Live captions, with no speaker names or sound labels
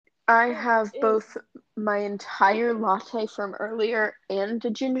I Oh, have ew. both my entire latte from earlier and a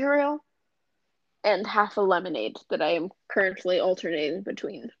ginger ale, and half a lemonade that I am currently alternating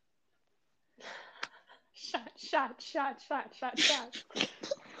between. Shot, shot, shot, shot, shot, shot.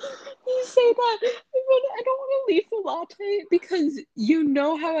 You say that, I don't want to leave the latte because you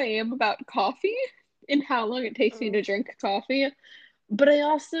know how I am about coffee and how long it takes me Mm. to drink coffee, but I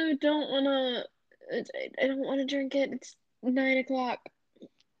also don't want to. I don't want to drink it. It's 9 o'clock.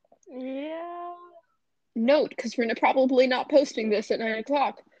 Yeah. Note, because we're probably not posting this at 9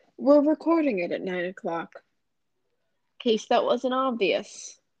 o'clock. We're recording it at 9 o'clock. In case that wasn't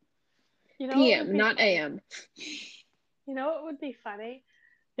obvious. You know what would PM, be not funny? AM. You know what would be funny?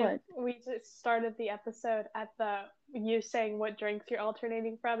 If What? we just started the episode at the you saying what drinks you're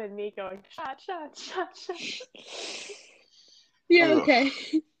alternating from and me going shot, shot, shot, shot. Yeah, Ugh. okay.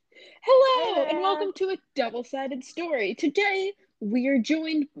 Hey Hello, and there. welcome to a double-sided story. Today, we are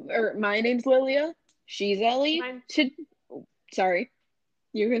joined, my name's Lilia. She's Ellie. Mine, Sorry,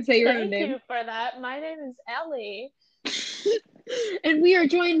 you can say your own thank name. you for that. My name is Ellie. And we are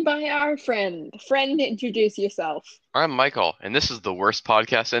joined by our friend. Friend, introduce yourself. I'm Michael, and this is the worst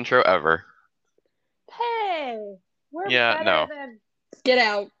podcast intro ever. Hey, we're Yeah, better no. than. Get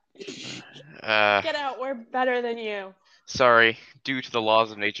out. Get out. We're better than you. Sorry. Due to the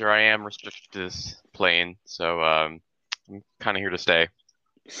laws of nature, I am restricted to this plane, so I'm kind of here to stay.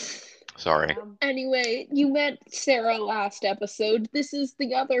 Sorry. Anyway, you met Sarah last episode. This is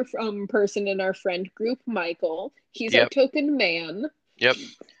the other person in our friend group, Michael. He's our Yep. token man. Yep.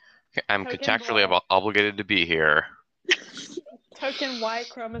 I'm Token contractually boy. obligated to be here. Token Y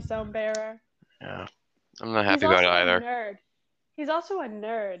chromosome bearer. Yeah. I'm not happy He's about also it either. a nerd. He's also a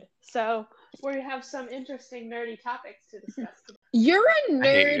nerd. So we have some interesting nerdy topics to discuss today. You're a I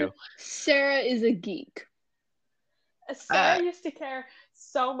hate nerd. you. Sarah is a geek. Sarah used to care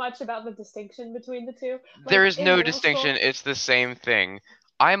so much about the distinction between the two. There Like, is in no middle distinction. school- It's the same thing.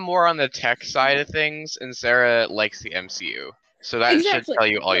 I'm more on the tech side of things, and Sarah likes the MCU. So that should Exactly. tell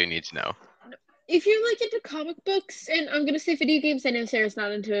you all you need to know. If you're like into comic books, and I'm gonna say video games, I know Sarah's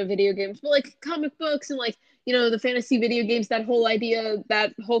not into video games, but like comic books and like, the fantasy video games, that whole idea,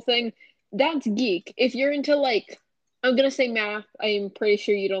 that whole thing, that's geek. If you're into like, I'm gonna say math, I'm pretty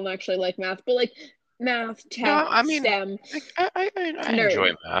sure you don't actually like math, but like math, No, tech, I mean, STEM, I nerd. enjoy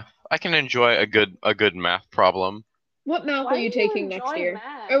math. I can enjoy a good math problem. What math Why are you do you taking next enjoy year?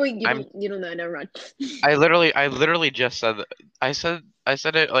 math? Oh wait, you I'm- don't know, never mind. I literally just said I said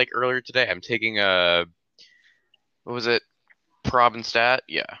it like earlier today. I'm taking what was it? Prob and stat?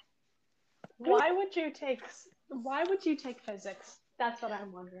 Yeah. Why would you take physics? That's what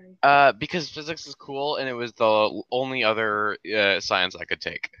I'm wondering. Because physics is cool and it was the only other science I could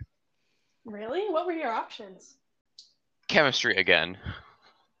take. Really? What were your options? Chemistry again.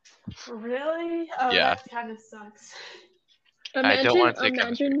 Really? Oh, Yeah. that kind of sucks. I don't want to take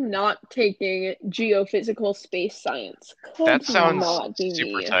Imagine not taking geophysical space science. That Could sounds not be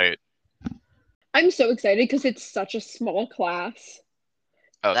super me. tight. I'm so excited because it's such a small class.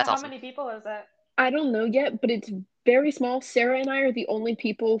 Oh, How that's awesome. many people is it? I don't know yet, but it's very small. Sarah and I are the only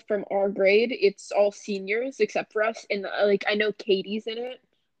people from our grade. It's all seniors except for us, and like I know Katie's in it.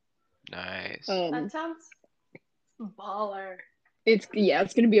 Nice. That sounds baller. It's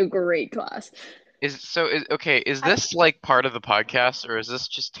gonna be a great class. Is this like part of the podcast or is this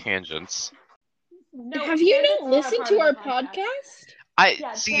just tangents? No, Have you tangents not are listened part to of our the podcast?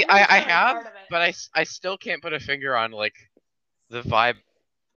 Yeah, See, tangents I are a have, part of it. but I still can't put a finger on like the vibe.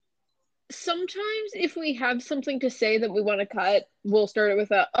 Sometimes if we have something to say that we want to cut, we'll start it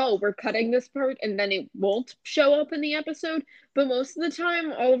with we're cutting this part, and then it won't show up in the episode. But most of the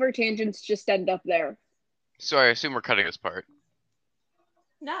time, all of our tangents just end up there. So I assume we're cutting this part.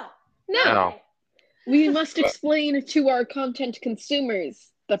 No. No. We must explain to our content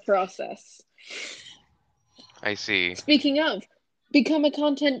consumers the process. I see. Speaking of, become a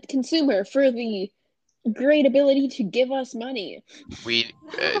content consumer for the great ability to give us money.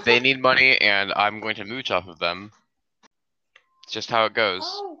 They need money, and I'm going to mooch off of them. It's just how it goes.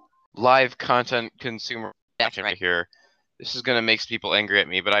 Oh. Live content consumer action right here. This is gonna make people angry at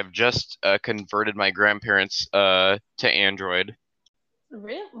me, but I've just converted my grandparents to Android.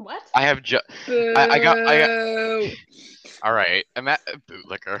 Really? What? I have just. I got. All right, I'm at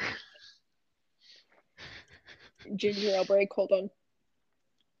bootlicker. Ginger ale break. Hold on.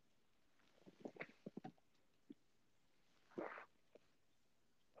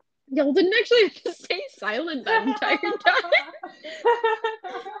 Y'all didn't actually have to stay silent that entire time.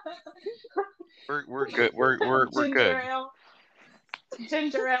 We're good. We're good.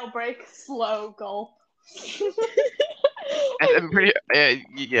 Ginger ale break, slow gulp. I'm pretty.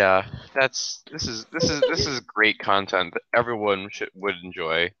 Yeah, this is great content that everyone would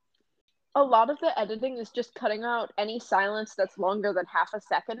enjoy. A lot of the editing is just cutting out any silence that's longer than half a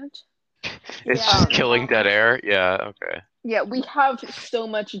second. It's Yeah. just killing dead air. Yeah. Okay. Yeah, we have so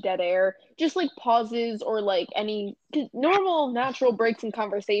much dead air. Just like pauses or like any normal natural breaks in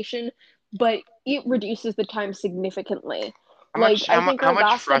conversation, but it reduces the time significantly. Like I think How our much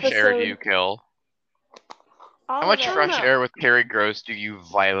last fresh air do you episode, kill? How All of much I it. don't fresh know. air with Terry Gross do you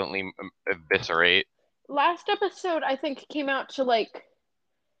violently eviscerate? Last episode I think came out to like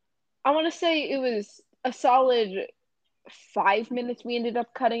I want to say it was a solid 5 minutes we ended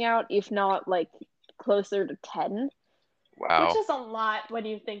up cutting out, if not like closer to 10. Which Wow, is a lot when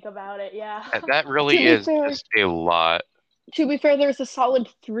you think about it, yeah. that To really be is fair, just a lot. there's a solid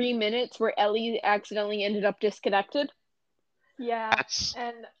 3 minutes where Ellie accidentally ended up disconnected. Yeah. That's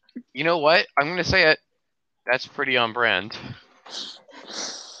And You know what? I'm gonna say it. That's pretty on brand.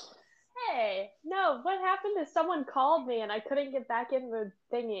 hey, no, what happened is someone called me and I couldn't get back in the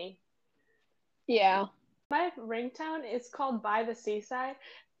thingy. Yeah, My ringtone is called By the Seaside.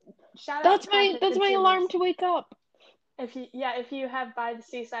 Shout out that's my content that's my consumers. alarm to wake up. If you have By the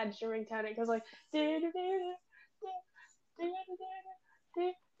Seaside as your ringtone, it goes like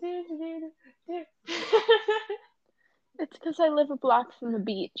It's because I live a block from the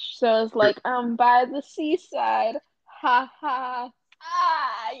beach, so it's like I'm by the seaside. Ha ha.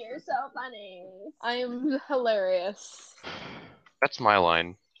 Ah, you're so funny. I'm hilarious. That's my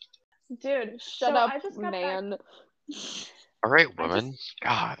line. Dude, Shut so up, I just got back. man. All right, I women.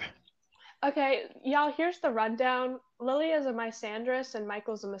 God. Okay, y'all, here's the rundown. Lilia's a misandrist and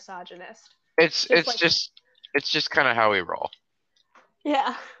Michael's a misogynist. It's Just like- just kind of how we roll.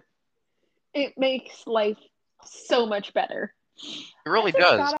 Yeah. It makes life so much better. It really I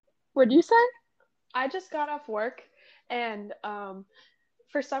just does. What'd you say? I just got off work and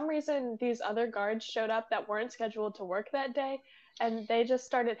for some reason these other guards showed up that weren't scheduled to work that day and they just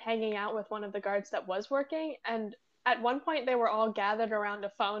started hanging out with one of the guards that was working, and at one point they were all gathered around a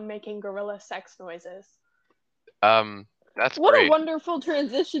phone making gorilla sex noises. That's What great. a wonderful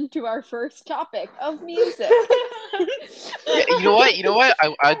transition to our first topic of music. Yeah, you know what?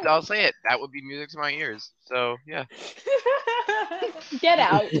 I'll say it. That would be music to my ears. So yeah. Get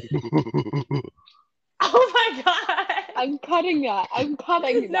out. Oh my god. I'm cutting that. I'm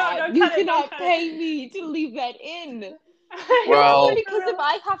cutting No, that. don't You cut it, don't cannot cut pay it. me to leave that in. Well, Because if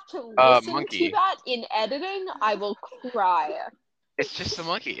I have to listen monkey. to that in editing, I will cry. It's just a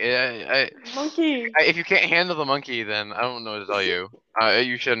monkey. Monkey. If you can't handle the monkey, then I don't know what to tell you.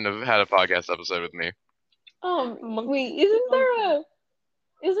 You shouldn't have had a podcast episode with me. Wait, isn't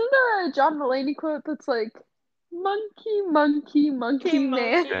there a John Mulaney quote that's like, monkey, monkey, monkey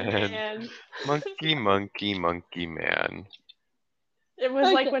man? Man. Monkey man. It was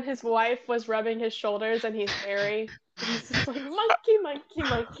Okay. like when his wife was rubbing his shoulders and he's hairy. He's just like monkey man.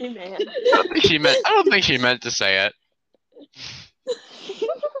 I don't think she meant to say it.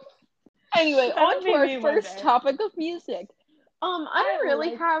 Anyway, That on would to be our me one first day. topic of music. I don't really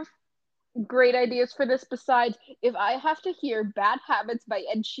like- have great ideas for this besides if I have to hear Bad Habits by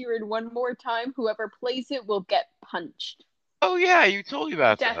Ed Sheeran one more time, whoever plays it will get punched. Oh yeah, you told me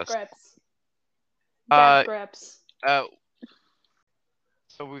about Death this. grips. Uh, Death grips.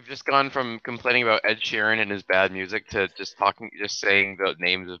 So we've just gone from complaining about Ed Sheeran and his bad music to just saying the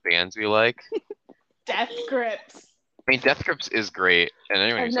names of bands we like. Death grips. I mean, Death Grips is great, and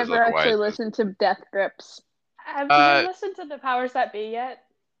anyone who I've says never otherwise actually is- listened to Death Grips. Have you listened to the Powers That Be yet?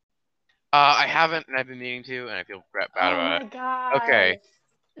 I haven't, and I've been meaning to, and I feel bad about Oh my it. god. Okay.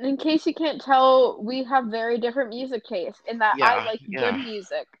 In case you can't tell, we have very different music tastes in that I Yeah, like yeah. good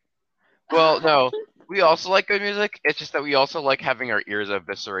music. Well, no, we also like good music. It's just that we also like having our ears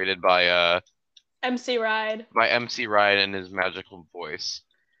eviscerated by MC Ride. MC Ride and his magical voice.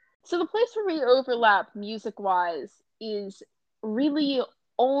 So the place where we overlap music-wise is really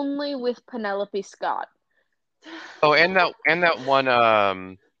only with Penelope Scott. Oh, and that one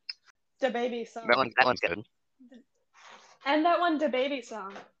The baby song. that one's good. And that one, the baby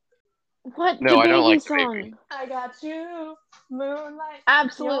song. What? No, the I don't baby like song? DaBaby. I got you, moonlight.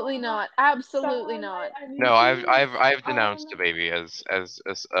 Absolutely You're not. Absolutely not. starlight, I need No, I've you denounced all DaBaby as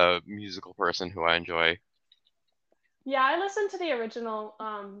a musical person who I enjoy. Yeah, I listened to the original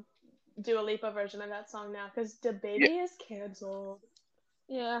Dua Lipa version of that song now because DaBaby is canceled.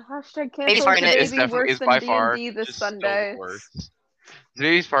 Yeah, hashtag Baby's cancel part in it is DaBaby worse than by far D&D this just still the Sunday. worst.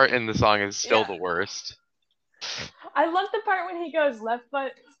 DaBaby's part in the song is still Yeah. the worst. I love the part when he goes left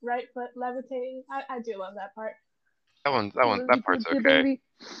foot, right foot, levitating. I do love that part. That part's okay.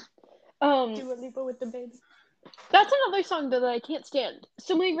 DaBaby. Dua Lipa with the baby. That's another song that I can't stand.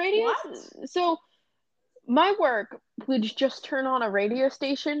 So my radio. What? So my work would just turn on a radio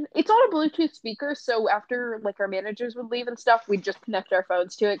station. It's on a Bluetooth speaker, so after like our managers would leave and stuff, we'd just connect our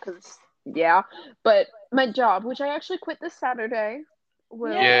phones to it because yeah. But my job, which I actually quit this Saturday,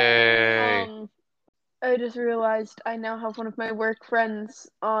 will Yay! I just realized I now have one of my work friends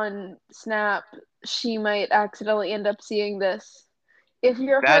on Snap. She might accidentally end up seeing this. If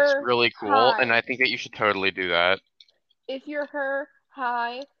you're That's her, really cool, and hi. I think that you should totally do that. If you're her,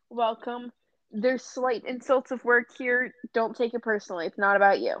 hi, welcome. There's slight insults of work here. Don't take it personally. It's not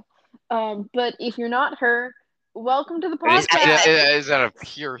about you. But if you're not her, welcome to the It podcast. is out of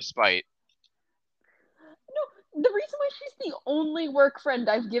pure spite. No, the reason why she's the only work friend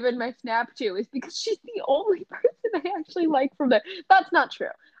I've given my Snap to is because she's the only person I actually like from there. That's not true.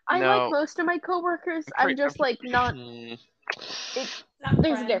 I No. like most of my coworkers. I'm just like not. Not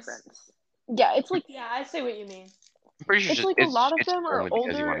There's a friends. difference. Yeah, it's like Yeah, I see what you mean. I'm pretty sure it's like a lot of them are only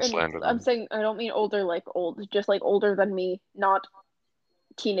because you older, want to and slander I'm them. saying I don't mean older like old, just like older than me, not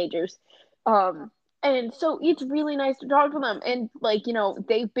teenagers. And so it's really nice to talk to them, and like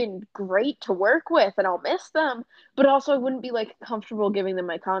they've been great to work with, and I'll miss them. But also, I wouldn't be like comfortable giving them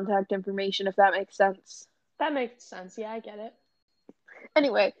my contact information if that makes sense. That makes sense. Yeah, I get it.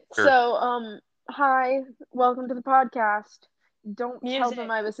 Anyway, Sure. so hi, welcome to the podcast. Don't tell Music. them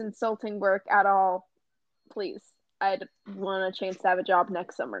I was insulting work at all, please. I'd want to change to have a job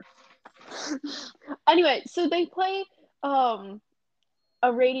next summer. Anyway, so they play a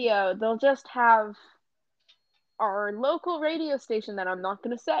radio. They'll just have our local radio station that I'm not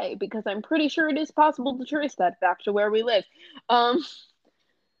going to say because I'm pretty sure it is possible to trace that back to where we live.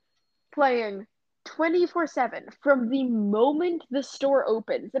 Playing 24/7 from the moment the store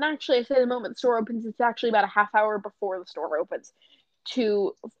opens. And actually, I say the moment the store opens, it's actually about a half hour before the store opens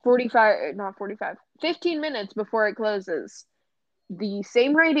to 15 minutes before it closes. The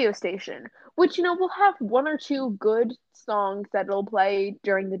same radio station, which will have one or two good songs that it'll play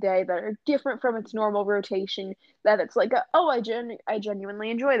during the day that are different from its normal rotation. That it's like, I genuinely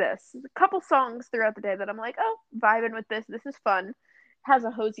enjoy this. A couple songs throughout the day that I'm like, oh, vibing with this. This is fun. Has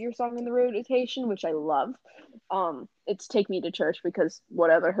a Hosier song in the rotation, which I love. It's "Take Me to Church" because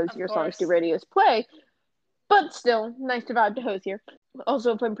what other Hosier songs do radios play? But still, nice to vibe to Hosier.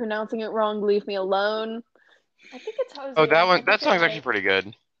 Also, if I'm pronouncing it wrong, leave me alone. I think it's Hosier. Oh, that one. That song's actually pretty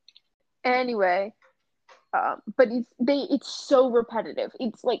good. Anyway, but it's so repetitive.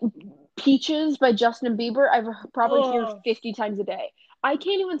 It's like "Peaches" by Justin Bieber. I've probably hear 50 times a day. I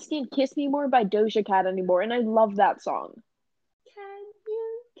can't even stand "Kiss Me More" by Doja Cat anymore, and I love that song. Can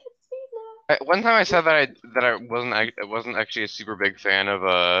you kiss me now? One time I said that I wasn't actually a super big fan of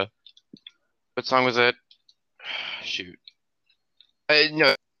what song was it? Shoot.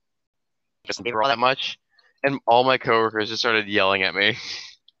 No, Justin Bieber all that much, and all my coworkers just started yelling at me.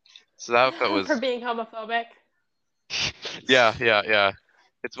 So that was for being homophobic. Yeah.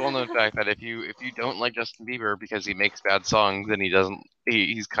 It's well known fact that if you don't like Justin Bieber because he makes bad songs and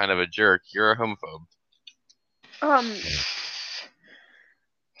he's kind of a jerk, you're a homophobe.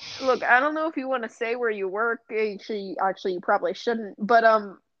 Look, I don't know if you want to say where you work. Actually, you probably shouldn't. But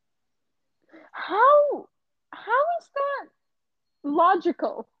how is that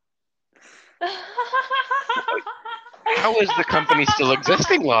logical? How is the company still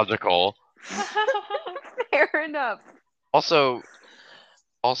existing logical? Fair enough. Also,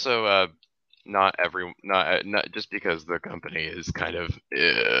 not just because the company is kind of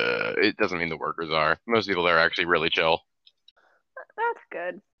it doesn't mean the workers are. Most people there are actually really chill. That's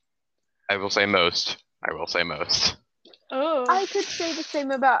good. I will say most. Oh. I could say the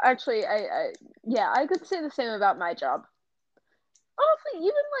same about I could say the same about my job. Honestly,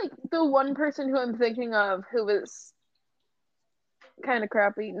 even like the one person who I'm thinking of who was kind of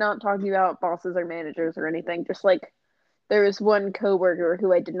crappy, not talking about bosses or managers or anything, just like there was one coworker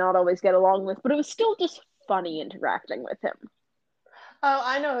who I did not always get along with, but it was still just funny interacting with him. Oh,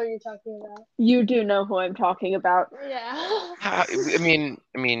 I know who you're talking about. You do know who I'm talking about. Yeah. I mean,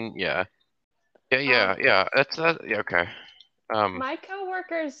 yeah. Yeah. That's okay. My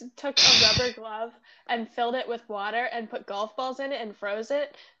coworkers took a rubber glove and filled it with water and put golf balls in it and froze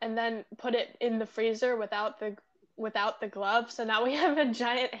it and then put it in the freezer without the glove. So now we have a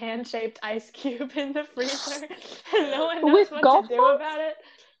giant hand-shaped ice cube in the freezer and no one knows what to do about it.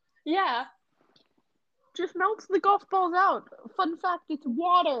 Yeah. Just melts the golf balls out. Fun fact, it's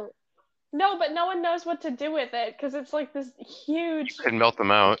water. No, but no one knows what to do with it because it's like this huge... You can melt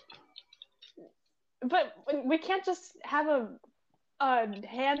them out. But we can't just have a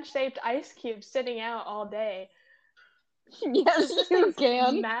hand-shaped ice cube sitting out all day. Yes, This you thing's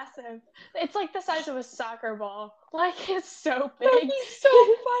can. massive. It's like the size of a soccer ball. Like, it's so big. That'd be so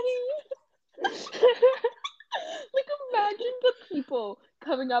funny. Like, imagine the people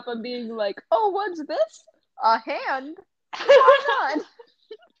coming up and being like, "Oh, what's this? A hand? Why not?"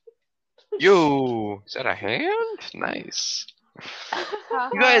 Yo, is that a hand? Nice. You Haha,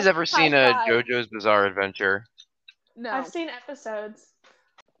 guys ever high seen five. JoJo's Bizarre Adventure? No. I've seen episodes.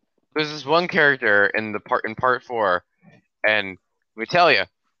 There's this one character in part 4, and let me tell you.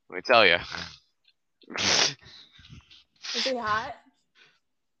 Is he hot?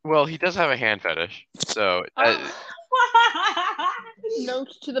 Well, he does have a hand fetish, so Oh. Note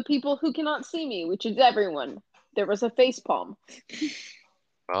to the people who cannot see me, which is everyone. There was a face palm.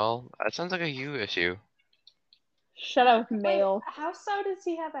 well, that sounds like a you issue. Shut up, Wait, male. how so does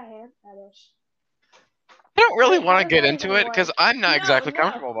he have a hand fetish? I don't really Wait, how want to does get that into even it because work? I'm not exactly No.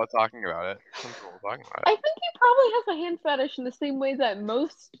 comfortable about talking about it. I think he probably has a hand fetish in the same way that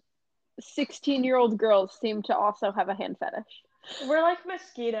most 16-year-old girls seem to also have a hand fetish. We're like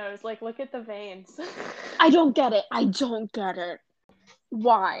mosquitoes. Like, look at the veins. I don't get it.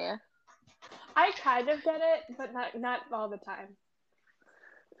 Why? I kind of get it, but not all the time.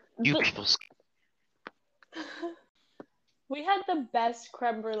 You But- people. We had the best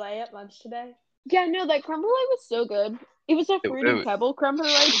creme brulee at lunch today. Yeah, no, that creme brulee was so good. It was a fruity pebble creme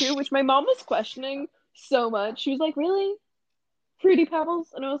brulee too, which my mom was questioning so much. She was like, "Really? Fruity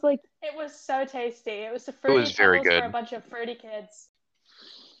pebbles?" And I was like, It was so tasty. It was the fruity was very pebbles for good. a bunch of fruity kids.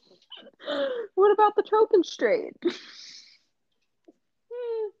 "What about the Tropen Straight?"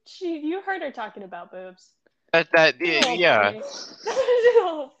 You heard her talking about boobs. Yeah.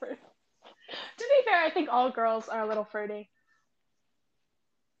 To be fair, I think all girls are a little fruity.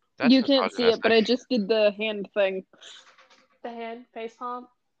 That's You can't see it, but I misogynistic. just did the hand thing. The hand, face palm.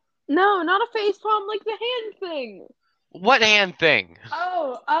 No, not a face palm, like the hand thing. What hand thing?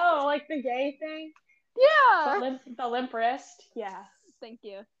 Oh, like the gay thing? Yeah. The limp wrist? Yeah. Thank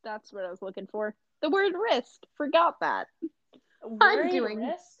you. That's what I was looking for. The word wrist. Forgot that. I'm Worried doing-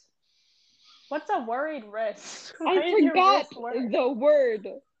 wrist? What's a worried wrist? I Why is your forgot wrist worried? the word.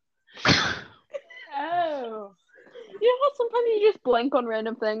 Oh. You know how sometimes you just blank on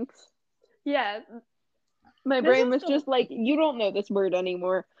random things? Yeah. My This brain is was the- just like, you don't know this word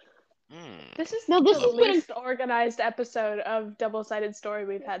anymore. This is No, this the has been a- least organized episode of Double-Sided Story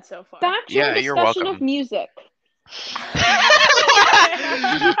we've had so far. Factual Yeah, you're discussion welcome. of music.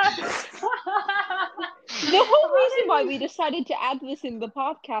 The whole reason why we decided to add this in the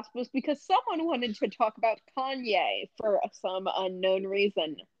podcast was because someone wanted to talk about Kanye for some unknown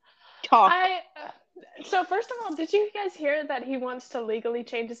reason. So first of all, did you guys hear that he wants to legally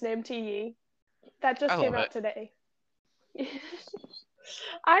change his name to Yee? That just came out today.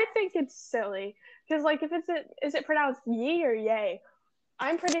 I think it's silly because, like, if is it pronounced Yee or Yay?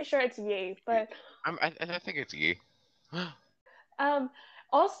 I'm pretty sure it's Yee, but I think it's Yee.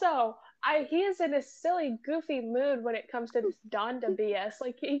 Also, he is in a silly, goofy mood when it comes to this Donda BS.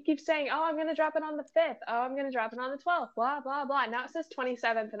 Like, he keeps saying, "Oh, I'm gonna drop it on the 5th. Oh, I'm gonna drop it on the 12th." Blah blah blah. Now it says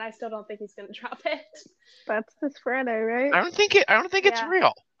 27th, and I still don't think he's gonna drop it. That's this Friday, right? I don't think it's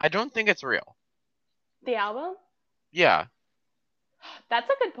real. I don't think it's real. The album? Yeah. That's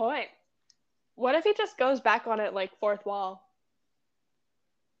a good point. What if he just goes back on it like fourth wall?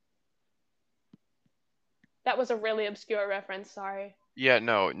 That was a really obscure reference, sorry. Yeah,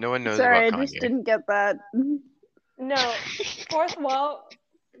 no one knows Sorry, about Kanye. I just didn't get that. No, Fourth Wall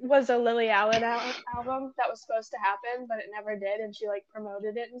was a Lily Allen album that was supposed to happen, but it never did, and she like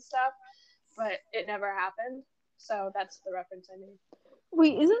promoted it and stuff, but it never happened. So that's the reference I made.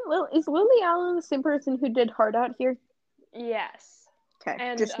 Wait, is Lily Allen the same person who did Hard Out Here? Yes. Okay,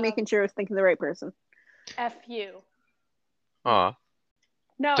 And, just making sure I was thinking the right person. F you. Aw.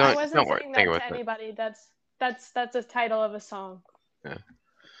 No, I wasn't don't saying think that about to that. anybody. That's the title of a song. Yeah.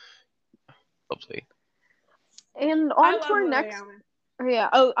 Lovely. And I on love to our Lily next. Allen. Yeah.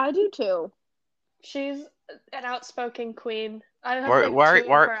 Oh, I do too. She's an outspoken queen. I have Why like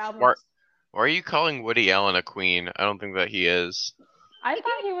 2 of her albums. are you calling Woody Allen a queen? I don't think that he is. I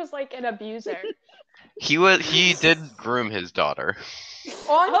thought he was like an abuser. He did groom his daughter.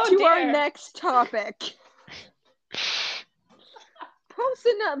 On to our dear. next topic.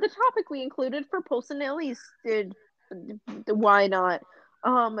 The topic we included for Pulsinelli's did why not?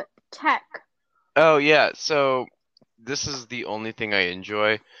 Tech. Oh yeah, so this is the only thing I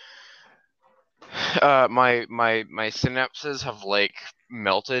enjoy. My synapses have like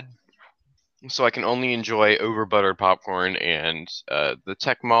melted, so I can only enjoy over buttered popcorn and the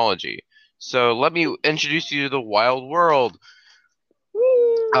technology. So let me introduce you to the wild world.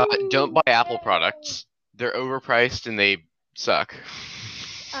 Don't buy Apple products. they're overpriced and they suck.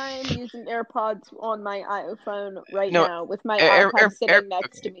 I'm using AirPods on my iPhone right No, now with my Air, iPad sitting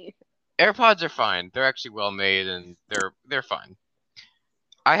next to me. AirPods are fine. They're actually well made and they're fine.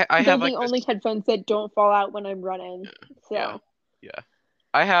 I They're have the like only this, headphones that don't fall out when I'm running. yeah. So Yeah.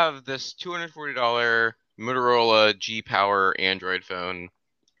 I have this $240 Motorola G Power Android phone.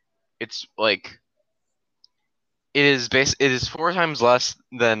 It's like it is 4 times less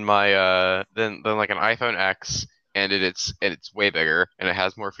than my than like an iPhone X, and it's way bigger and it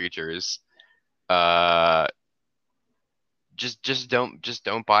has more features. Uh just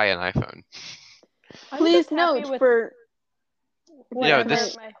don't buy an iPhone. I'm please just happy note with for No, whatever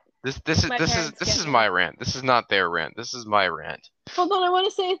this my this is my this is parents this get is me. my rant. This is not their rant. This is my rant. hold on, I want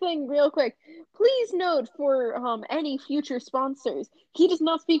to say a thing real quick. Please note for any future sponsors, he does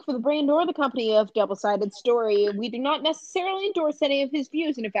not speak for the brand or the company of Double Sided Story. We do not necessarily endorse any of his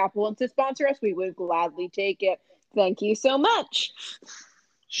views, and if Apple wants to sponsor us, we would gladly take it. Thank you so much.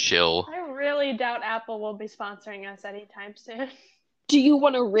 Chill. I really doubt Apple will be sponsoring us anytime soon. Do you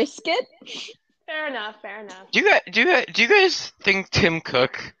want to risk it? Fair enough, fair enough. Do you guys think Tim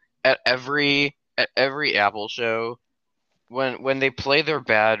Cook at every Apple show when they play their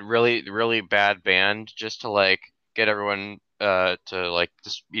really bad band just to like get everyone to like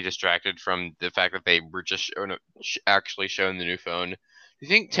just be distracted from the fact that they were just actually shown the new phone? Do you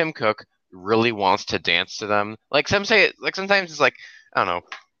think Tim Cook really wants to dance to them? Like sometimes it's like, I don't know,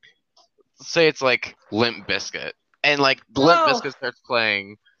 say it's like Limp Bizkit, and like Limp Oh, Bizkit starts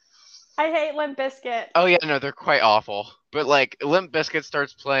playing. I hate Limp Bizkit. Oh yeah, no, they're quite awful. But like Limp Bizkit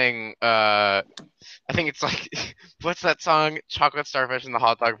starts playing I think it's like what's that song? Chocolate Starfish and the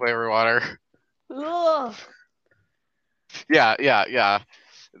Hot Dog Flavor Water. Ugh. Yeah.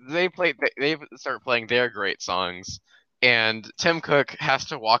 They start playing their great songs. And Tim Cook has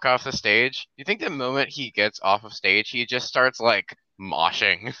to walk off the stage. You think the moment he gets off of stage, he just starts like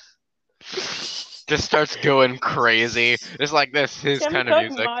moshing. Just starts going crazy. It's like this his Tim kind of Cook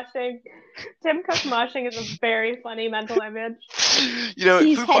music. moshing. Tim Cook moshing is a very funny mental image. You know,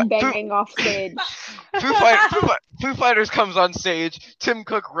 He's headbanging off stage. Foo Fighters comes on stage. Tim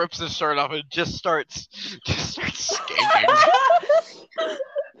Cook rips his shirt off and just starts skanking.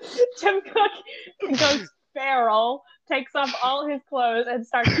 Tim Cook goes feral, takes off all his clothes, and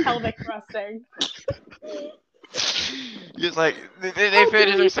starts pelvic thrusting. He's like, they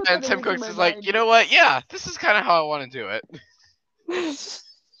finish their set, and Tim Cook's just like, you know what? Yeah, this is kind of how I want to do it.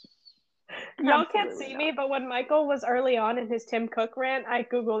 Y'all can't see me, but when Michael was early on in his Tim Cook rant, I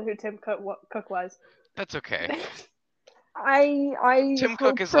googled who Tim Cook was. That's okay. I Tim hope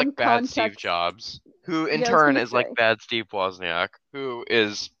Cook is from like bad context... Steve Jobs, who in Yeah, I was turn gonna is like say. bad Steve Wozniak, who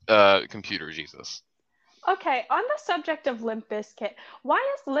is computer Jesus. Okay, on the subject of Limp Bizkit, why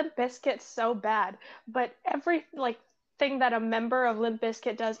is Limp Bizkit so bad? But every thing that a member of Limp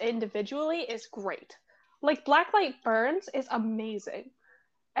Bizkit does individually is great. Like Blacklight Burns is amazing,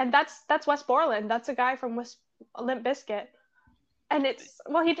 and that's Wes Borland. That's a guy from Limp Bizkit, and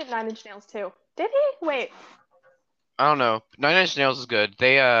he did Nine Inch Nails too. Did he? Wait, I don't know. Nine Inch Nails is good.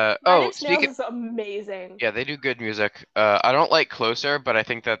 They Nine Inch Nails is amazing. yeah, they do good music. I don't like Closer, but I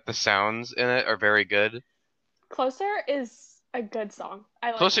think that the sounds in it are very good. Closer is a good song.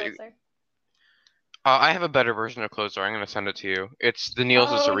 I like Closer. I have a better version of Closer. I'm gonna send it to you. It's the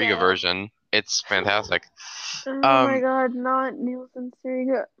Nielsen Sariga version. It's fantastic. Oh my god, not Nielsen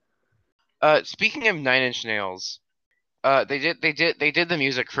Sariga. Speaking of Nine Inch Nails, they did the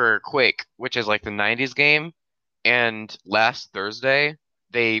music for Quake, which is like the '90s game, and last Thursday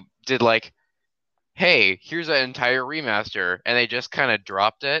they did like, hey, here's an entire remaster, and they just kind of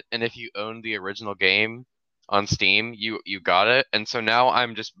dropped it. And if you owned the original game on Steam, you got it. And so now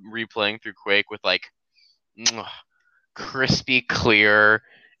I'm just replaying through Quake with like crispy, clear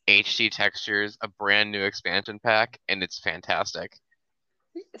HD textures, a brand new expansion pack, and it's fantastic.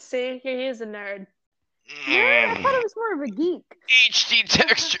 See, he is a nerd. Yeah, I thought it was more of a geek. HD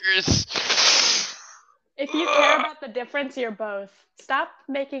textures. If you care about the difference, you're both. Stop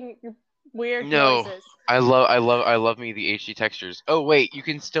making weird No, noises. I love me the HD textures. Oh wait, you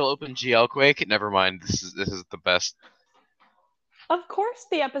can still open GL Quake. Never mind. This is the best. Of course,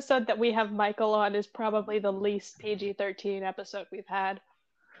 the episode that we have Michael on is probably the least PG-13 episode we've had.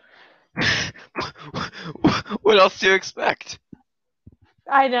 What else do you expect?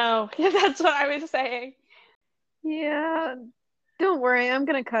 I know. That's what I was saying. Yeah, don't worry. I'm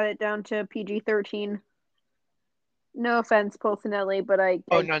gonna cut it down to PG-13. No offense, Pulcinelli, but I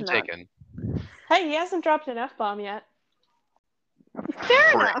Oh, none cannot. taken. Hey, he hasn't dropped an F-bomb yet.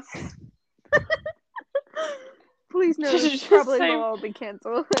 Fair enough. Please know Did you this just probably say- will all be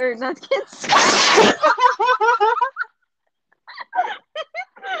canceled. Or not canceled.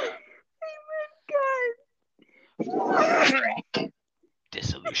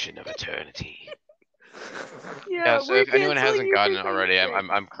 Dissolution of eternity. Yeah, So we're if anyone canceling hasn't you gotten for it already, saying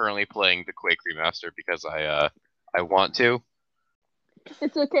I'm currently playing the Quake remaster because I want to.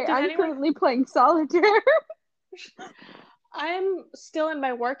 It's okay. Did I'm anyone- currently playing Solitaire. I'm still in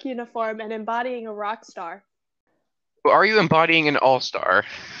my work uniform and embodying a rock star. But are you embodying an all-star?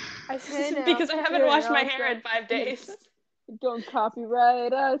 Hey, now, Because I haven't you're washed an my all-star. hair in 5 days. Don't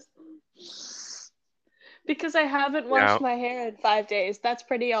copyright us. Because I haven't washed my hair in 5 days. That's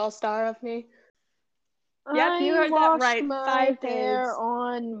pretty all-star of me. Yep, you I heard that washed right. my 5 hair days.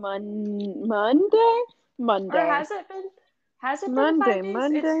 on Monday. Or has it been? Has it been Monday, 5 days?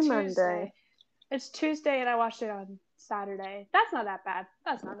 Monday, It's Monday. Tuesday. It's Tuesday and I washed it on Saturday. That's not that bad.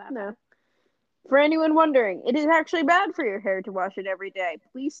 That's not that No. bad. For anyone wondering, it is actually bad for your hair to wash it every day.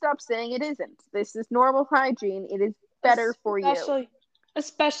 Please stop saying it isn't. This is normal hygiene. It is better for you.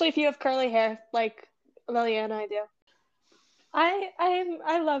 Especially if you have curly hair, like Lilia and I do.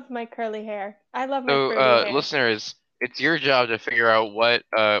 I love my curly hair. I love my So, curly hair. listeners, it's your job to figure out what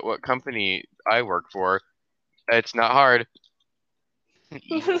company I work for. It's not hard.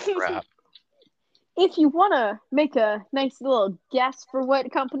 Evil crap. If you want to make a nice little guess for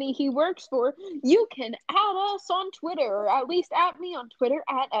what company he works for, you can add us on Twitter, or at least at me on Twitter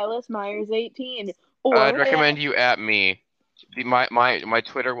at EllisMyers18. Or I'd recommend you at me. My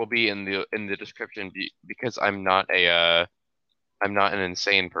Twitter will be in the description because I'm not an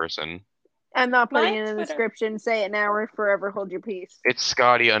insane person. I'm not putting My it in the Twitter- description. Say it now or forever hold your peace. It's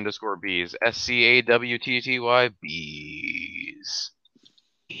Scotty_Bees. SCAWTTY Bees.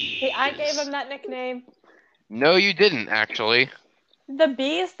 See, I gave him that nickname. No, you didn't actually. The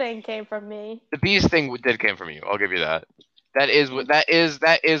bees thing came from me. The bees thing did came from you. I'll give you that. That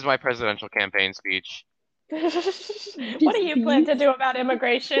is my presidential campaign speech. What do you plan to do about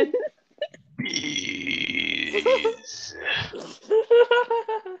immigration? Bees.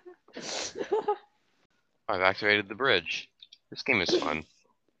 I've activated the bridge. This game is fun.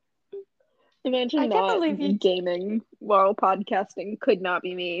 Imagine I can't not believe you- gaming while podcasting could not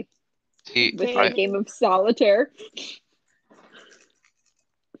be me. See, With my Gaming. game of solitaire.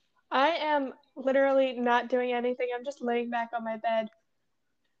 I am literally not doing anything. I'm just laying back on my bed.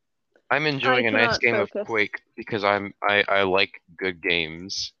 I'm enjoying I a nice cannot game focus. of Quake because I like good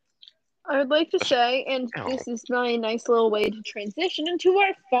games. I would like to say, and Ow. this is my nice little way to transition into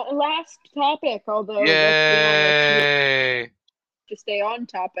our last topic, although let's be honest, Yay! to stay on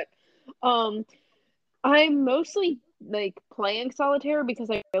topic. I'm mostly like playing solitaire because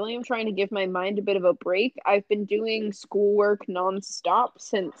I really am trying to give my mind a bit of a break. I've been doing schoolwork nonstop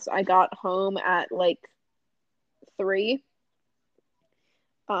since I got home at like 3.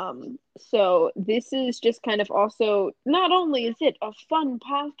 So this is just kind of also, not only is it a fun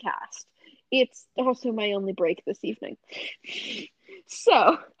podcast, it's also my only break this evening.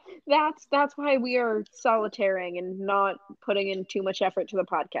 So that's why we are solitaring and not putting in too much effort to the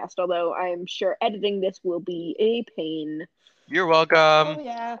podcast, although I'm sure editing this will be a pain. You're welcome. Oh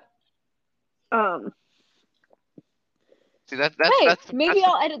yeah. See that's Maybe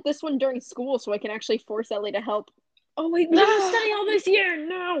I'll edit this one during school so I can actually force Ellie to help. Oh wait, we don't study all this year.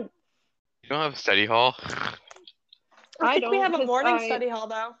 No. You don't have study hall. I think we don't, have a 'cause morning study hall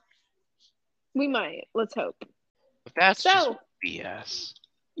though. We might. Let's hope. But that's just So, BS.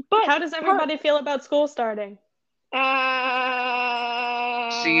 But how does everybody feel about school starting?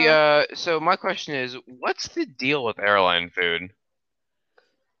 See, so my question is, what's the deal with airline food?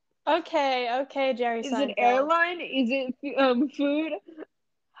 Okay, Jerry is Seinfeld. it airline? Is it food?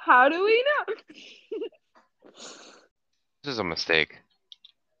 How do we know? This is a mistake.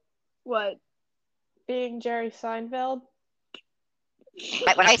 What? Being Jerry Seinfeld?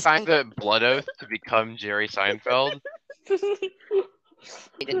 When I signed the blood oath to become Jerry Seinfeld,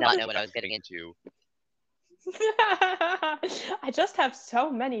 I did not know what I was getting into. I just have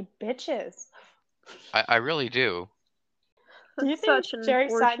so many bitches. I really do. Do you That's think such an Jerry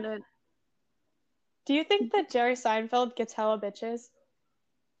unfortunate. Do you think that Jerry Seinfeld gets hella bitches?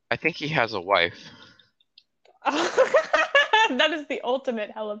 I think he has a wife. That is the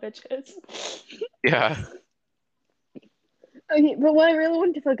ultimate hella bitches. Yeah. Okay, but what I really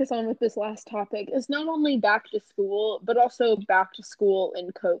wanted to focus on with this last topic is not only back to school, but also back to school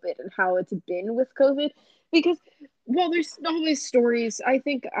in COVID and how it's been with COVID. Because while there's always stories, I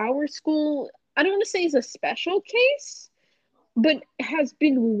think our school, I don't want to say is a special case, but has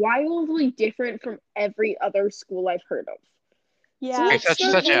been wildly different from every other school I've heard of. Yeah. So Okay, let's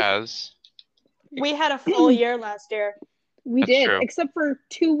start such with- as. We had a full year last year. We That's did, true. except for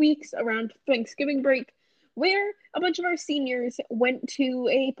 2 weeks around Thanksgiving break, where a bunch of our seniors went to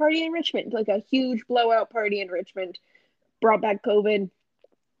a party in Richmond, like a huge blowout party in Richmond. Brought back COVID.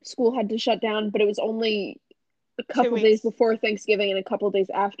 School had to shut down, but it was only a couple days before Thanksgiving and a couple days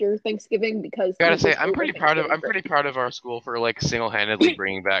after Thanksgiving because I gotta it say, was I'm over pretty proud of Thanksgiving break. our school for like single-handedly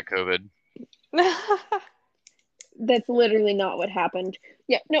bringing back COVID. That's literally not what happened.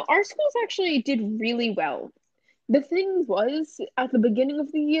 Yeah, no, our schools actually did really well. The thing was, at the beginning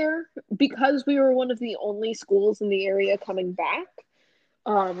of the year, because we were one of the only schools in the area coming back,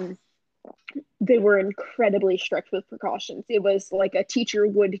 they were incredibly strict with precautions. It was like a teacher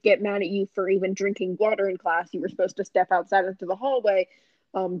would get mad at you for even drinking water in class. You were supposed to step outside into the hallway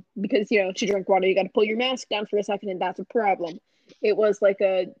because, to drink water, you got to pull your mask down for a second, and that's a problem. It was like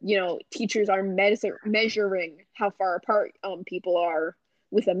teachers are measuring how far apart people are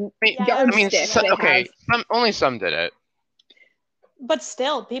with a yardstick. Only some did it. But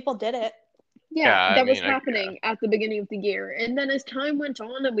still, people did it. Yeah, that was happening at the beginning of the year. And then as time went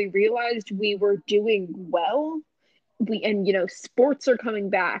on and we realized we were doing well, sports are coming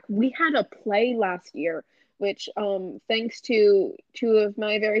back. We had a play last year, which thanks to two of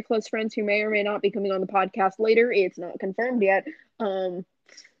my very close friends who may or may not be coming on the podcast later, it's not confirmed yet,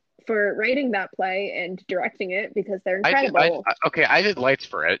 for writing that play and directing it because they're incredible. I did lights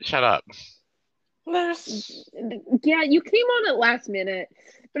for it. Shut up. Yeah, you came on at last minute.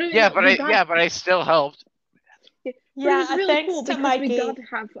 But I still helped. Yeah, it was really thanks cool to because Mikey we got to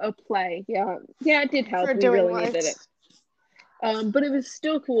have a play. Yeah, it did help. For We doing really needed it. But it was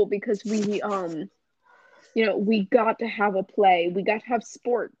still cool because we got to have a play. We got to have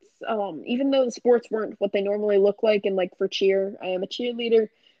sports. Even though the sports weren't what they normally look like, and like for cheer, I am a cheerleader.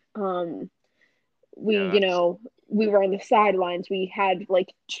 We were on the sidelines. We had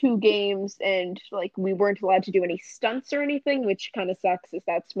like 2 games and like we weren't allowed to do any stunts or anything, which kind of sucks as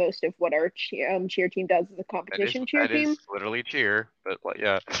that's most of what our cheer team does as a competition cheer team. That is literally cheer, but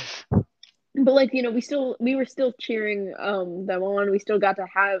yeah. But like, we were still cheering them on. We still got to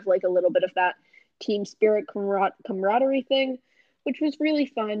have like a little bit of that team spirit camaraderie thing, which was really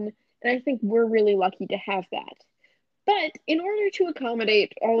fun. And I think we're really lucky to have that. But in order to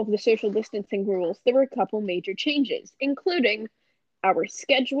accommodate all of the social distancing rules, there were a couple major changes, including our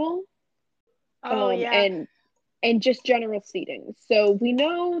schedule and just general seating. So we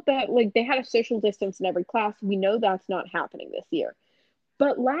know that like they had a social distance in every class. We know that's not happening this year.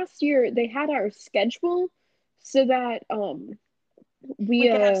 But last year they had our schedule so that we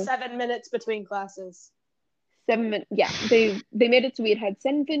could have 7 minutes between classes. 7 minutes. Yeah, they made it so we had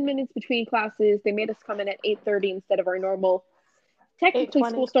 7 minutes between classes. They made us come in at 8:30 instead of our normal. Technically,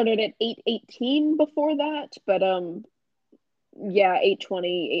 school started at 8:18 before that, but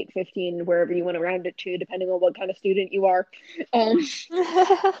 8:20, 8:15, wherever you went around it to, depending on what kind of student you are. I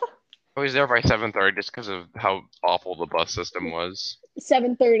was there by 7:30 just because of how awful the bus system was.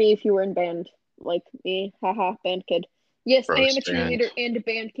 7:30 if you were in band, like me, haha, band kid. Yes, I am a cheerleader and a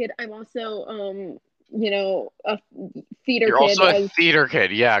band kid. I'm also a theater kid. You're also a theater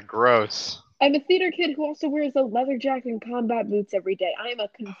kid, yeah, gross. I'm a theater kid who also wears a leather jacket and combat boots every day. I am a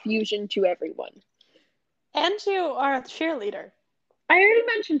confusion to everyone. And you are a cheerleader. I already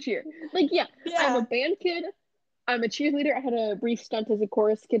mentioned cheer. Like, yeah, I'm a band kid. I'm a cheerleader. I had a brief stunt as a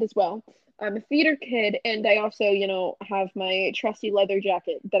chorus kid as well. I'm a theater kid, and I also, have my trusty leather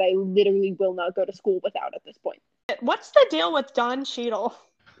jacket that I literally will not go to school without at this point. What's the deal with Don Cheadle?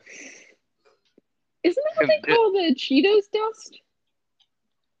 Isn't that what they call the Cheetos dust?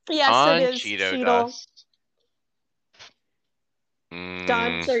 Yes, it is. Cheeto dust.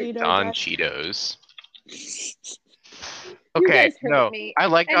 Don Cheetos. Okay, no, I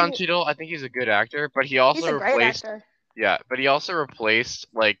like Don Cheadle. I think he's a good actor, but he also replaced. Yeah, but he also replaced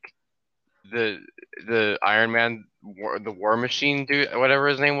like the Iron Man, the War Machine dude, whatever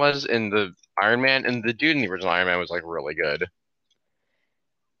his name was, in the Iron Man, and the dude in the original Iron Man was like really good.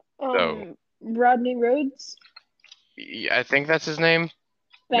 Rodney Rhodes? Yeah, I think that's his name.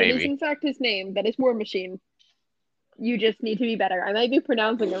 That is in fact his name. That is War Machine. You just need to be better. I might be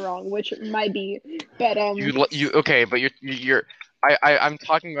pronouncing it wrong, which might be, but I'm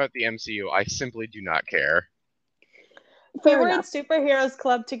talking about the MCU. I simply do not care. We were in Superheroes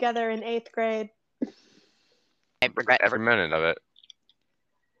Club together in 8th grade. I regret every minute of it.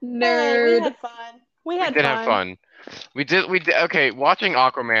 Nerd. Hey, we had fun. We did have fun. We did. Okay, watching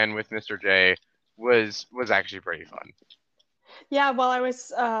Aquaman with Mr. J was actually pretty fun. Yeah, while I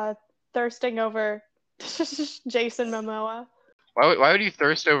was thirsting over Jason Momoa. Why would you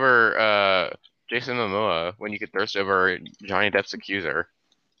thirst over Jason Momoa when you could thirst over Johnny Depp's accuser?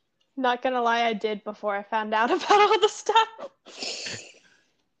 Not gonna lie, I did before I found out about all the stuff.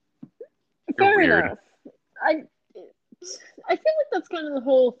 You're Fair weird. enough. I I feel like that's kind of the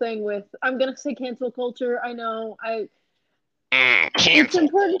whole thing with, I'm gonna say cancel culture. I know it's Cancel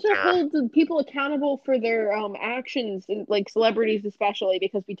important to culture. hold the people accountable for their actions, and like celebrities especially,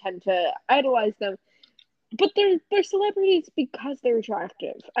 because we tend to idolize them. But they're celebrities because they're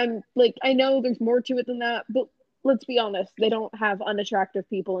attractive. I'm like, I know there's more to it than that, but let's be honest, they don't have unattractive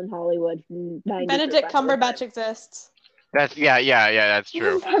people in Hollywood 90% Benedict of the time. Cumberbatch exists. That's yeah, that's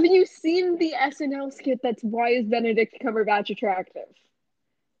true. Have you seen the SNL skit that's Why is Benedict Cumberbatch attractive?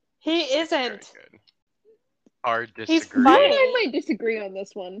 He Very isn't. good. Hard He's disagree. funny. I might disagree on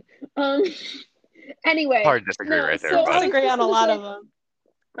this one. Anyway, Hard disagree no, right there, so bud. I was Disagree just on a gonna lot say- of them.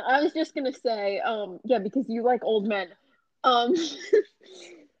 I was just gonna say, yeah, because you like old men. I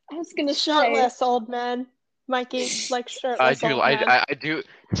was gonna say, Shirtless old men. Mikey likes shirtless old men. I do.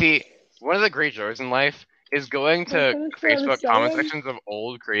 See, one of the great joys in life is going to Finish what I was Facebook comment saying. sections of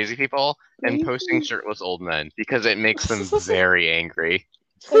old crazy people and Please? posting shirtless old men because it makes them very angry.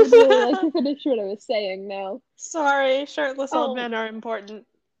 I would really like to finish what I was saying now. Sorry, shirtless Oh. old men are important.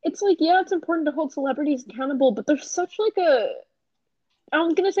 It's like, yeah, it's important to hold celebrities accountable, but there's such like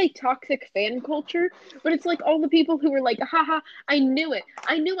I'm gonna say toxic fan culture, but it's like all the people who were like, haha, I knew it.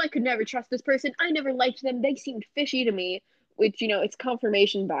 I knew I could never trust this person. I never liked them. They seemed fishy to me, which, it's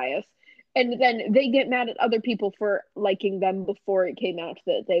confirmation bias. And then they get mad at other people for liking them before it came out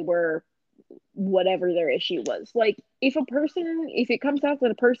that they were whatever their issue was. Like, if it comes out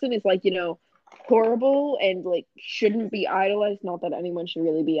that a person is like, horrible and like shouldn't be idolized, not that anyone should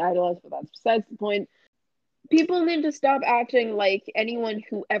really be idolized, but that's besides the point. People need to stop acting like anyone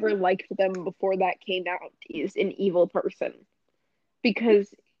who ever liked them before that came out is an evil person.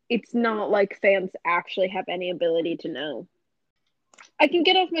 Because it's not like fans actually have any ability to know. I can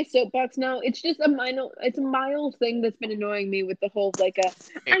get off my soapbox now. It's just a mild thing that's been annoying me with the whole Hey,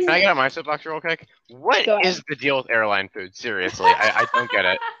 can I get on my soapbox real quick? What Go ahead. is the deal with airline food? Seriously, I don't get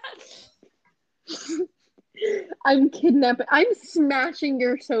it. I'm smashing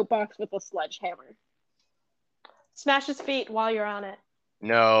your soapbox with a sledgehammer. Smash his feet while you're on it.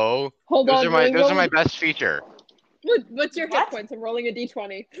 No, Hold those on, are my best feature. What's your hit What? points? I'm rolling a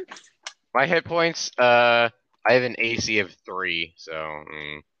d20. My hit points, I have an AC of 3, so.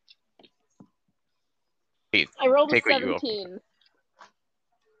 I rolled a Take what you will. 17.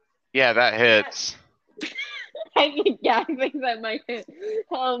 Yeah, that hits. I think that might hit.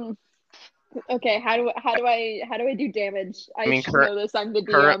 Okay, how do I do damage? I mean, should know this. I'm the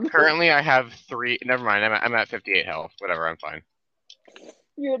DM. Currently, I have 3. Never mind. I'm at 58 health. Whatever. I'm fine.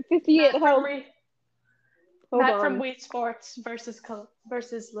 You're at 58 health. Matt from Wii Sports versus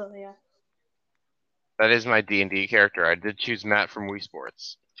Lilia. That is my D&D character. I did choose Matt from Wii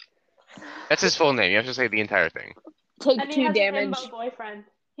Sports. That's his full name. You have to say the entire thing. Take And he 2 has damage. a himbo boyfriend.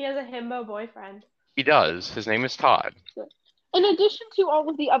 He has a himbo boyfriend. He does. His name is Todd. In addition to all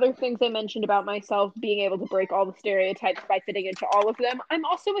of the other things I mentioned about myself being able to break all the stereotypes by fitting into all of them, I'm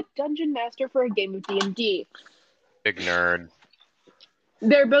also a dungeon master for a game of D&D. Big nerd.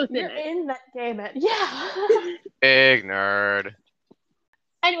 They're both You're in that game. Yeah. Big nerd.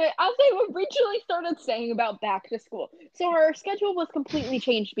 Anyway, as I originally started saying about back to school, so our schedule was completely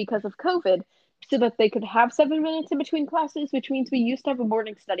changed because of COVID, so that they could have 7 minutes in between classes, which means we used to have a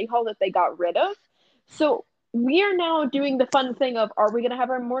morning study hall that they got rid of. So we are now doing the fun thing of, are we going to have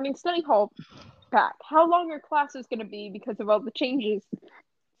our morning study hall back? How long are classes going to be because of all the changes?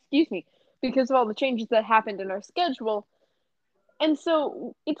 Because of all the changes that happened in our schedule. And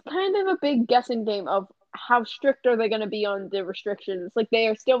so it's kind of a big guessing game of how strict are they going to be on the restrictions. Like, they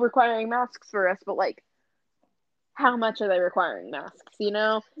are still requiring masks for us, but like, how much are they requiring masks,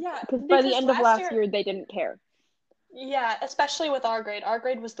 Yeah. Because by the end of last year, they didn't care. Yeah, especially with our grade. Our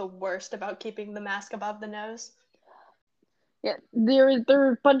grade was the worst about keeping the mask above the nose. Yeah, there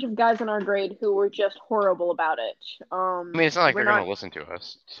are a bunch of guys in our grade who were just horrible about it. I mean, it's not like they're going to listen to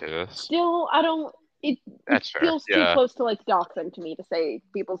us. Still, I don't. It That's fair. feels too close to like doxing to me to say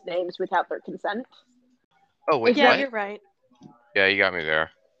people's names without their consent. Oh wait, Yeah, what? you're right. Yeah, you got me there.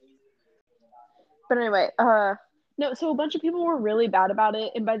 But anyway, no, so a bunch of people were really bad about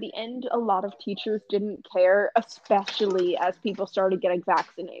it, and by the end, a lot of teachers didn't care, especially as people started getting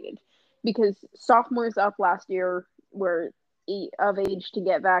vaccinated. Because sophomores up last year were of age to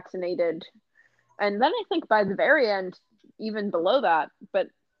get vaccinated. And then I think by the very end, even below that, but,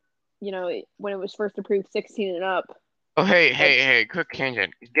 when it was first approved 16 and up. Oh, hey, quick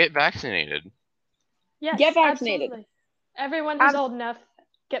tangent. Get vaccinated. Yes, Get vaccinated. Absolutely. Everyone who's old enough,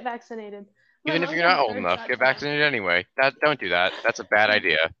 get vaccinated. Even if you're not old enough, get vaccinated anyway. Don't do that. That's a bad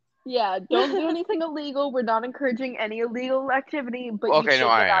idea. Yeah, don't do anything illegal. We're not encouraging any illegal activity, but you Okay, should no,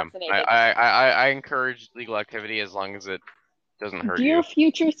 get I am. vaccinated. I encourage legal activity as long as it doesn't hurt Dear you.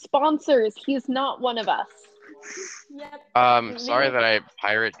 future sponsors, he's not one of us. Yep. Sorry that I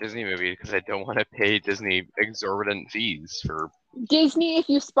pirate Disney movies because I don't want to pay Disney exorbitant fees for. Disney, if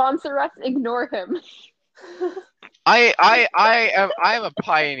you sponsor us, ignore him. I'm a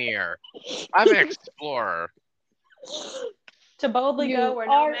pioneer. I'm an explorer. To boldly You go where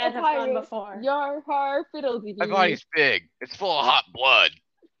no are man a has gone pirate. before. Yar har My fiddle-dee-dee. body's big. It's full of hot blood.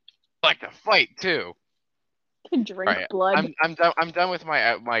 I like to fight too. Can drink All right, blood. I'm done with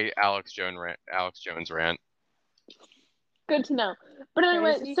my Alex Jones rant. Good to know. But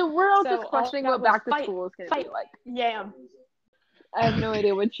anyway, Crazy. so we're all So just all questioning that what was back to fight, school is going to be fight. like. Yam. I have no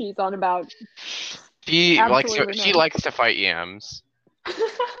idea what she's on about. She Absolutely she none. likes to fight yams.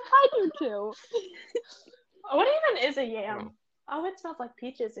 I do too. What even is a yam? Oh, it smells like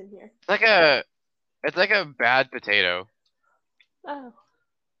peaches in here. It's like a bad potato. Oh.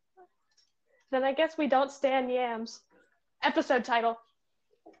 Then I guess we don't stand yams. Episode title.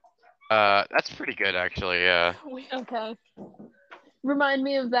 That's pretty good actually. Yeah. Okay. Remind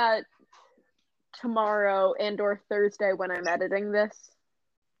me of that tomorrow and or Thursday when I'm editing this.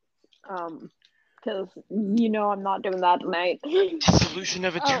 Because I'm not doing that tonight. Dissolution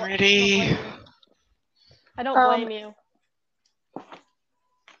of eternity. I don't blame you.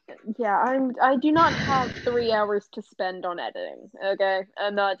 Yeah, I do not have 3 hours to spend on editing. Okay,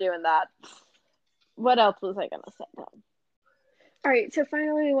 I'm not doing that. What else was I gonna say? All right, so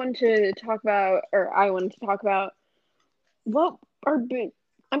finally, I wanted to talk about what our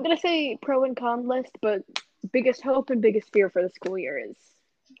I'm gonna say pro and con list, but biggest hope and biggest fear for the school year is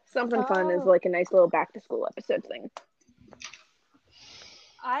something fun is like a nice little back to school episode thing.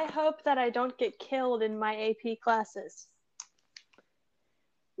 I hope that I don't get killed in my AP classes.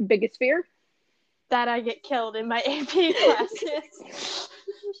 Biggest fear? That I get killed in my AP classes.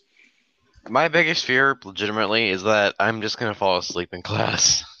 My biggest fear, legitimately, is that I'm just gonna fall asleep in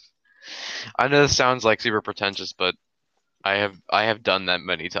class. I know this sounds like super pretentious, but I have done that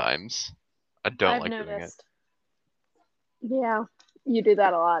many times. I don't I've like doing it. noticed. Yeah, you do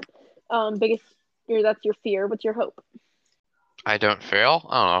that a lot. Biggest fear, that's your fear. What's your hope? I don't fail?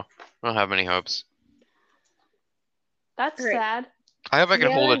 I don't know. I don't have any hopes. That's Right. sad. I hope I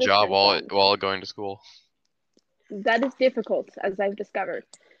can hold a that is job kinda while going to school. That is difficult, as I've discovered.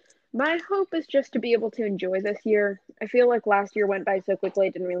 My hope is just to be able to enjoy this year. I feel like last year went by so quickly, I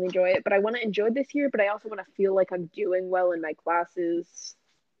didn't really enjoy it, but I want to enjoy this year, but I also want to feel like I'm doing well in my classes.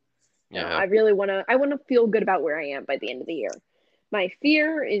 Yeah. I really want to feel good about where I am by the end of the year. My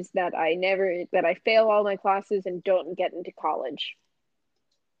fear is that I fail all my classes and don't get into college.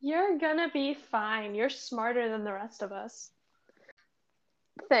 You're gonna be fine. You're smarter than the rest of us.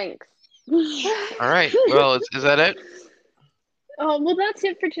 Thanks. All right. Well, is that it? Well, that's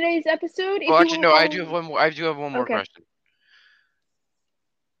it for today's episode. Well, actually, no. I do have one more. I do have one more Okay. question.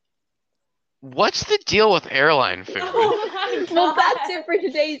 What's the deal with airline food? Oh my God. Well, that's it for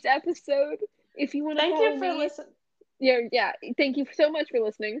today's episode. If you want to Thank follow you for me, listening. yeah. Thank you so much for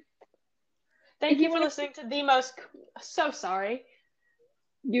listening. Thank If you you for wanna- listening to the most. So sorry.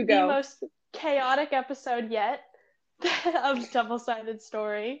 You The go. most chaotic episode yet of Double-Sided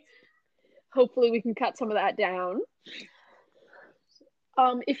Story. Hopefully, we can cut some of that down.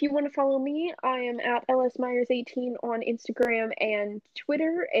 If you want to follow me, I am at lsmyers18 on Instagram and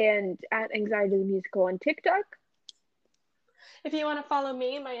Twitter, and at Anxiety the Musical on TikTok. If you want to follow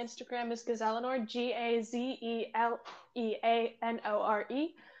me, my Instagram is Gazellenor,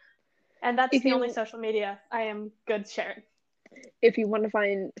 GAZELEANORE. And that's If the you- only social media I am good sharing. If you want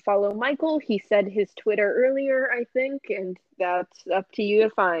to follow Michael, he said his Twitter earlier, I think, and that's up to you to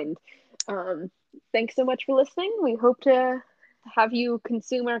find. Thanks so much for listening. We hope to have you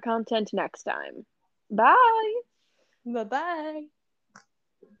consume our content next time. Bye! Bye-bye.